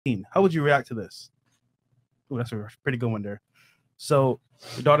How would you react to this? Oh, that's a pretty good one there. So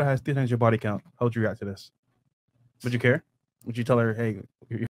your daughter has 3 times your body count. How would you react to this? Would you care? Would you tell her, hey,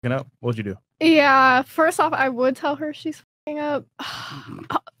 you're fucking up? What would you do? Yeah, first off, I would tell her she's fucking up.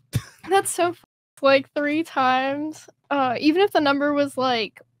 That's so like 3 times. Even if the number was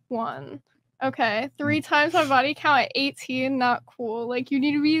like 1. Okay, 3 times my body count at 18, not cool. Like you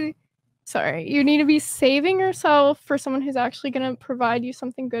need to be saving yourself for someone who's actually gonna provide you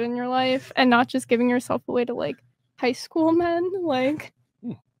something good in your life and not just giving yourself away to like high school men. Like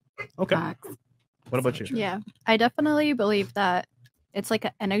okay. What about you? Yeah, I definitely believe that it's like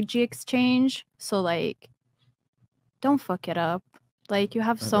an energy exchange. So like, don't fuck it up. Like you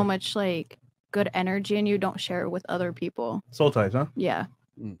have so much like good energy and you don't share it with other people. Soul ties, huh? Yeah.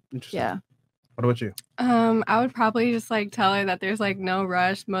 Interesting. Yeah. What about you? I would probably just like tell her that there's like no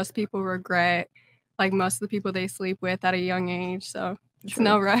rush. Most people regret like most of the people they sleep with at a young age. So it's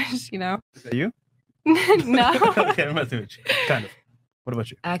no rush, you know. Is that you? No. Okay, I'm messing with you. Kind of. What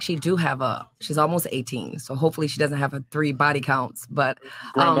about you? I actually do have she's almost 18, so hopefully she doesn't have 3 body counts. But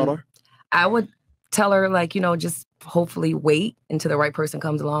I would tell her, like, you know, just hopefully wait until the right person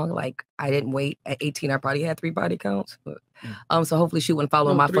comes along. Like, I didn't wait at 18. I probably had 3 body counts. But, so hopefully she wouldn't follow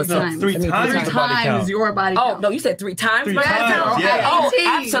in my footsteps. 3 times your body count. Oh, no, you said 3 times? 3 times, yeah. Oh,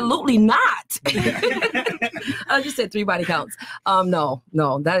 absolutely not. I just said 3 body counts. No,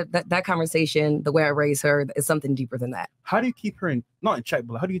 that conversation, the way I raised her, is something deeper than that. How do you keep her not in check,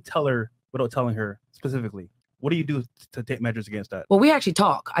 but how do you tell her without telling her specifically? What do you do to take measures against that? Well, we actually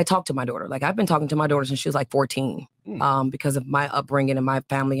talk. I talk to my daughter. Like, I've been talking to my daughter since she was like 14 because of my upbringing and my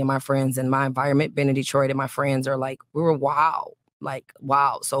family and my friends and my environment. Being in Detroit and my friends are like, we were wow. Like,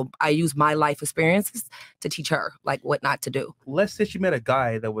 wow. So I use my life experiences to teach her like what not to do. Let's say she met a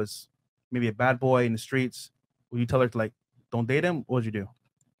guy that was maybe a bad boy in the streets. Would you tell her to like, don't date him? What would you do?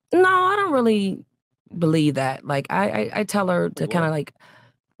 No, I don't really believe that. Like, I tell her to kind of like,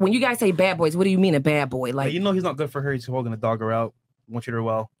 when you guys say bad boys, what do you mean a bad boy? Like, you know he's not good for her. He's holding a dog her out. Want you to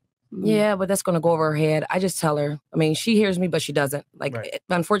well. Yeah, but that's going to go over her head. I just tell her. I mean, she hears me, but she doesn't. Like,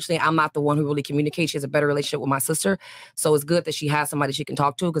 unfortunately, I'm not the one who really communicates. She has a better relationship with my sister. So it's good that she has somebody she can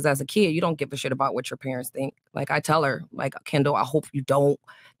talk to. Because as a kid, you don't give a shit about what your parents think. Like, I tell her, like, Kendall, I hope you don't,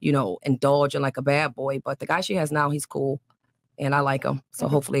 you know, indulge in like a bad boy. But the guy she has now, he's cool. And I like him. So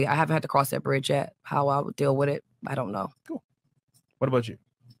hopefully, I haven't had to cross that bridge yet. How I would deal with it, I don't know. Cool. What about you?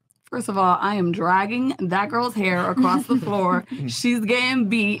 First of all, I am dragging that girl's hair across the floor. She's getting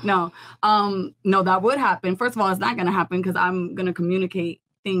beat. No, that would happen. First of all, it's not going to happen because I'm going to communicate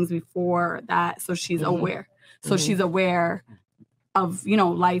things before that. So she's aware. So she's aware of, you know,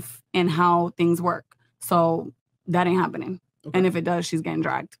 life and how things work. So that ain't happening. Okay. And if it does, she's getting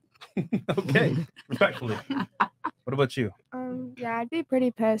dragged. Okay. Respectfully. What about you? Yeah, I'd be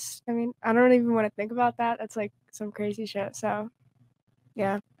pretty pissed. I mean, I don't even want to think about that. That's like some crazy shit. So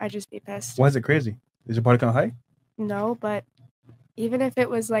yeah, I'd just be pissed. Why is it crazy? Is your body count high? No, but even if it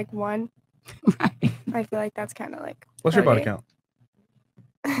was like 1, I feel like that's kind of like. What's your body count?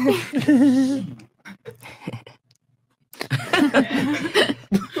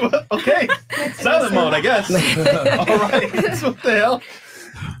 Okay. Silent mode, I guess. All right. What the hell?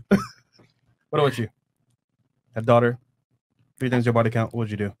 What about you? Have daughter? 3 times your body count. What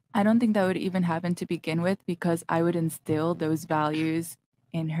would you do? I don't think that would even happen to begin with because I would instill those values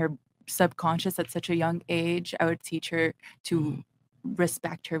in her subconscious at such a young age. I would teach her to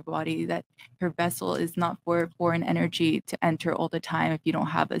respect her body, that her vessel is not for foreign energy to enter all the time if you don't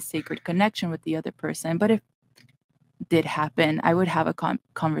have a sacred connection with the other person. But if it did happen, I would have a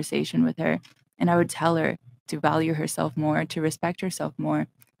conversation with her and I would tell her to value herself more, to respect herself more,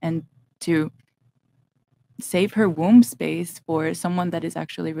 and to save her womb space for someone that is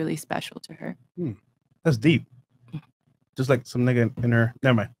actually really special to her. That's deep. Just like some nigga in her.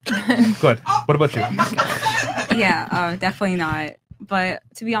 Never mind. Go ahead. What about you? Yeah, definitely not. But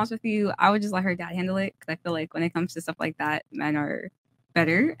to be honest with you, I would just let her dad handle it because I feel like when it comes to stuff like that, men are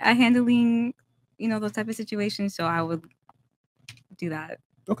better at handling, you know, those type of situations. So I would do that.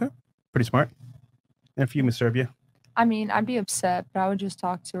 Okay. Pretty smart. And for you, Miss Serbia? I mean, I'd be upset, but I would just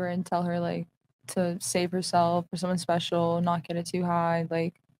talk to her and tell her, like, to save herself for someone special, not get it too high.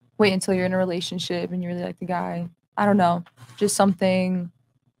 Like, wait until you're in a relationship and you really like the guy. I don't know. Just something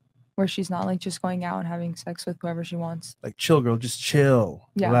where she's not, like, just going out and having sex with whoever she wants. Like, chill, girl. Just chill.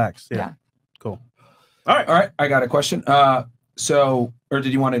 Yeah. Relax. Yeah. Cool. All right. I got a question. So, or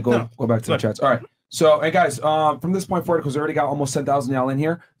did you want to go back to the chats? All right. So, hey guys, from this point forward, because we already got almost 10,000 y'all in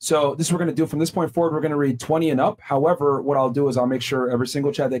here. So this is what we're going to do. From this point forward, we're going to read 20 and up. However, what I'll do is I'll make sure every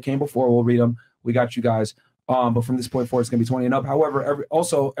single chat that came before, we'll read them. We got you guys. But from this point forward, it's gonna be 20 and up. However,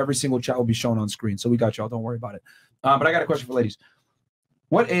 every single chat will be shown on screen, so we got y'all. Don't worry about it. But I got a question for ladies.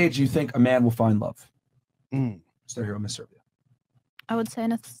 What age do you think a man will find love? Start here with Miss Serbia. I would say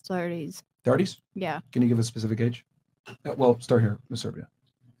in his 30s. 30s? Yeah. Can you give a specific age? Well, start here, Miss Serbia.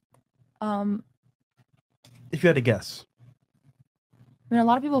 If you had to guess. I mean, a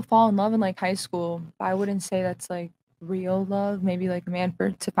lot of people fall in love in like high school, but I wouldn't say that's like real love. Maybe like a man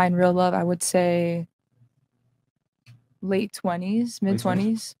to find real love, I would say late 20s, mid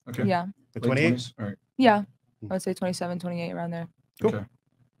 20s. Okay. Yeah. 28? All right. Yeah. I would say 27, 28, around there. Cool. Okay.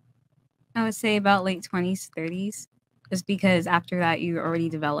 I would say about late 20s, 30s, just because after that you're already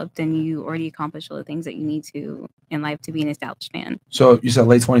developed and you already accomplished all the things that you need to in life to be an established man. So you said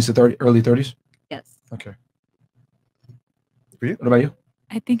late 20s to 30, early 30s? Yes. Okay. For you? What about you?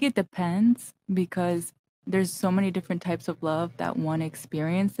 I think it depends because there's so many different types of love that one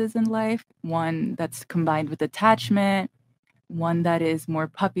experiences in life. One that's combined with attachment, one that is more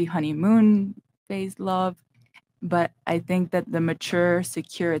puppy honeymoon phase love. But I think that the mature,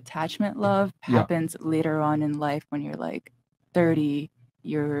 secure attachment love happens later on in life when you're like 30,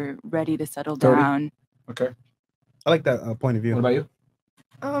 you're ready to settle 30. down. Okay. I like that point of view. What about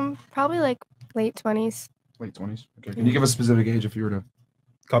you? Probably like late 20s, Late 20s. Okay. Can you give a specific age if you were to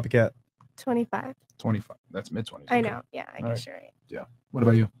Copycat. 25. 25? That's mid 20s. I know. Yeah, I All guess right. you're right. Yeah. What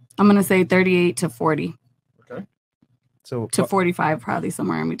about you? I'm gonna say 38 to 40 Okay. So to 45, probably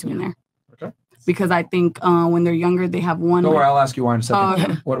somewhere in between there. Okay. Because I think when they're younger, they have one. Don't worry, I'll ask you why in a second. Oh,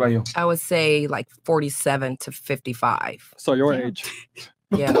 okay. What about you? I would say like 47 to 55. So your age.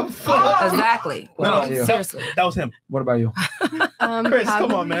 Yeah. Exactly. What No, about you? seriously. That was him. What about you? Chris,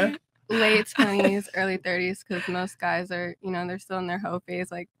 come on, man. Late 20s, early 30s, because most guys are, they're still in their hoe phase.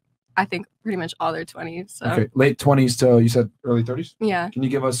 Like, I think pretty much all their 20s. So. Okay. Late 20s to, you said early 30s? Yeah. Can you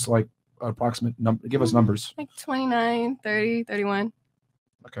give us like approximate number? Give us numbers. Like 29, 30, 31.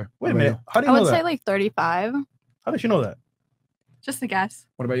 Okay. Wait a minute. How do you I know would say that? like 35. How did you know that? Just a guess.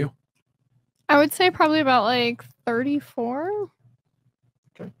 What about you? I would say probably about like 34.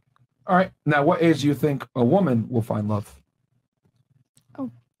 All right. Now, what age do you think a woman will find love?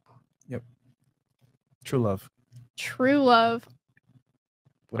 True love. True love.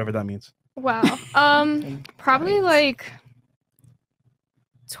 Whatever that means. Wow. Probably like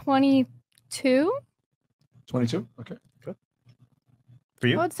 22. 22? Okay. Good. For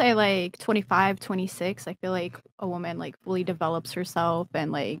you? I would say like 25, 26. I feel like a woman like fully develops herself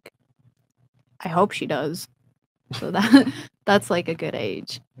and like I hope she does. So that's like a good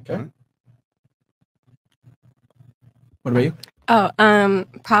age. Okay. What about you? Oh,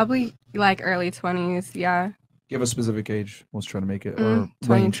 probably like early 20s. Yeah. Give a specific age. Let's try to make it or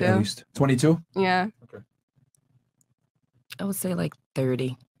range 22. at least. 22? Yeah. Okay. I would say like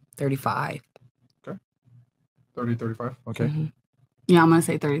 30, 35. 30, 35? Okay. Mhm. Yeah, I'm gonna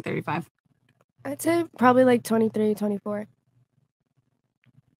say 30, 35. I'd say probably like 23, 24.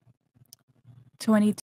 22